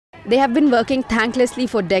They have been working thanklessly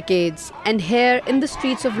for decades, and here in the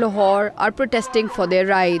streets of Lahore are protesting for their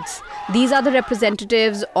rights. These are the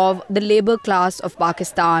representatives of the labour class of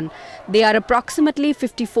Pakistan. They are approximately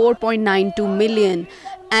 54.92 million,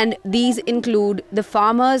 and these include the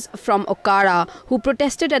farmers from Okara who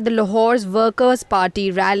protested at the Lahore's Workers'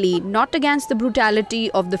 Party rally, not against the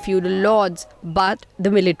brutality of the feudal lords, but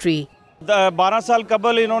the military. 12 साल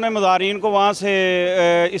कबल इन्होंने मुज़ारीन को वहाँ से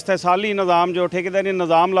इस्तेसाली निज़ाम जो ठेकेदारी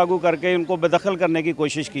निज़ाम लागू करके उनको बेदखल करने की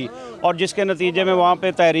कोशिश की और जिसके नतीजे में वहाँ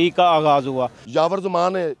पे तहरीक का आगाज़ हुआ। यावर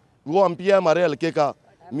ज़मान है वो एमपी है हमारे हलके का,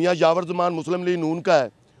 मियाँ यावर ज़मान मुस्लिम लीग नून का है।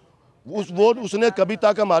 उसने कभी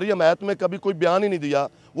तक हमारी हमायत में कभी कोई बयान ही नहीं दिया।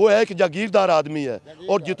 वो है कि जागीरदार आदमी है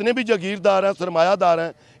और जितने भी जागीरदार हैं सरमायादार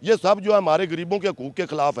हैं ये सब जो हमारे गरीबों के हकूक़ के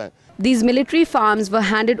खिलाफ हैं। These military farms were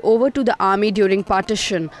handed over to the army during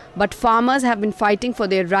partition, but farmers have been fighting for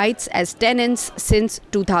their rights as tenants since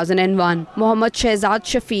 2001. Mohammad Shehzad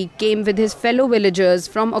Shafiq came with his fellow villagers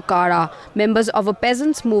from Okara, members of a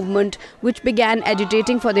peasants movement which began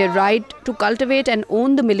agitating for their right to cultivate and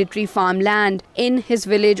own the military farmland in his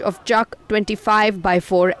village of Chak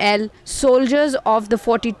 25/4L. Soldiers of the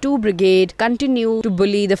 42 Brigade continue to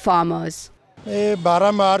bully the farmers.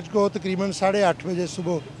 12 मार्च को तकरीबन 8:30 बजे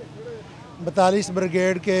सुबह 42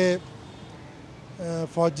 brigade के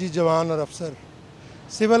फ़ौजी जवान और अफसर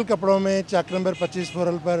civil कपड़ों में चक नंबर 25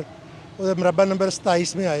 फोरल पर उधर मरबा नंबर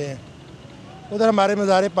 27 में आए हैं। उधर हमारे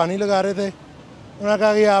मज़ारे पानी लगा रहे थे। उन्होंने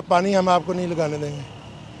कहा कि आप पानी हम आपको नहीं लगाने देंगे।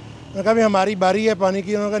 उन्होंने कहा भी हमारी बारी है पानी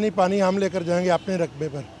की। उन्होंने कहा नहीं पानी हम लेकर जाएंगे अपने रकबे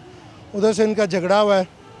पर। उधर से इनका झगड़ा हुआ है।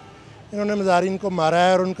 इन्होंने मज़ारीन को मारा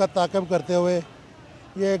है और उनका ताक़ब करते हुए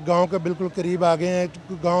ये गाँव के बिल्कुल करीब आ गए हैं।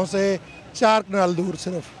 गाँव से 4 कनाल दूर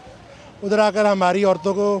सिर्फ उधर आकर हमारी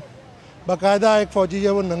औरतों को बाकायदा एक फ़ौजी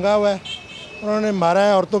है वो नंगा हुआ है, उन्होंने मारा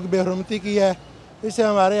है, औरतों की बेहरमती की है। इससे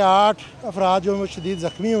हमारे 8 अफराद जो शदीद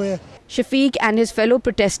ज़ख्मी हुए हैं। Shafiq and his fellow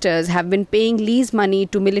protesters have been paying lease money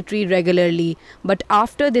to military regularly, but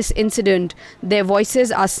after this incident, their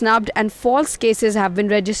voices are snubbed and false cases have been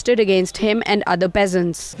registered against him and other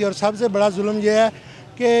peasants. और सबसे बड़ा जुल्म ये है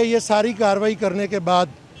कि ये सारी कार्रवाई करने के बाद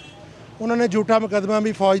उन्होंने झूठा मुकदमा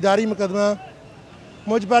भी फौजदारी मुकदमा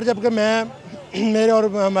मुझ पर, जबकि मैं मेरे और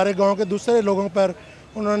हमारे गांव के दूसरे लोगों पर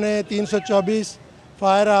उन्होंने 324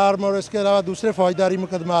 फायर आर्म और इसके अलावा दूसरे फौजदारी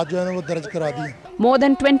मुकदमा जो है वो दर्ज करा दिए। More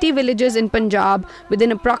than 20 villages in Punjab with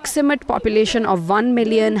an approximate population of 1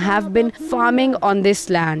 million have been farming on this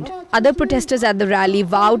land. Other protesters at the rally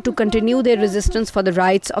vowed to continue their resistance for the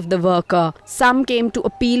rights of the worker. Some came to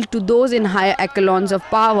appeal to those in higher echelons of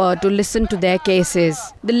power to listen to their cases.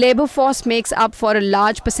 The labour force makes up for a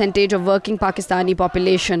large percentage of working Pakistani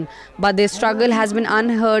population, but their struggle has been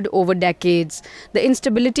unheard over decades. The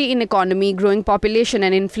instability in economy, growing population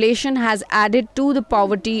and inflation has added to the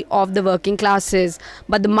poverty of the working classes.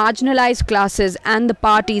 But the marginalized classes and the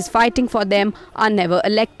parties fighting for them are never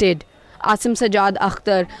elected. Asim Sajjad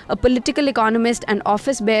Akhtar, a political economist and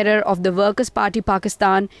office bearer of the Workers' Party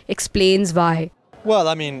Pakistan, explains why. Well,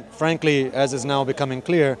 I mean, frankly, as is now becoming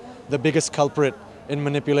clear, the biggest culprit in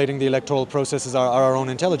manipulating the electoral processes are our own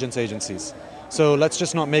intelligence agencies. So let's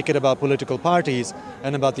just not make it about political parties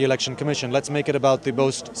and about the Election Commission. Let's make it about the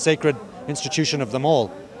most sacred institution of them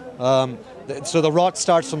all. So the rot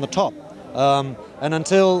starts from the top. And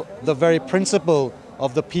until the very principle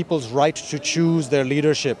of the people's right to choose their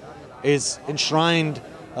leadership is enshrined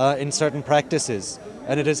in certain practices,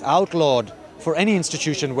 and it is outlawed for any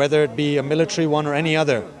institution, whether it be a military one or any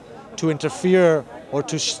other, to interfere or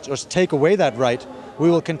to take away that right, we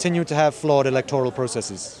will continue to have flawed electoral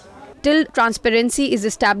processes. Till transparency is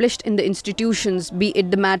established in the institutions, be it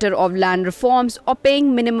the matter of land reforms or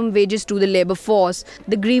paying minimum wages to the labour force,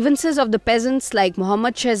 the grievances of the peasants like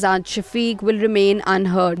Mohammad Shehzad Shafiq will remain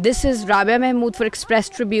unheard. This is Rabia Mahmood for Express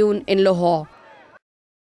Tribune in Lahore.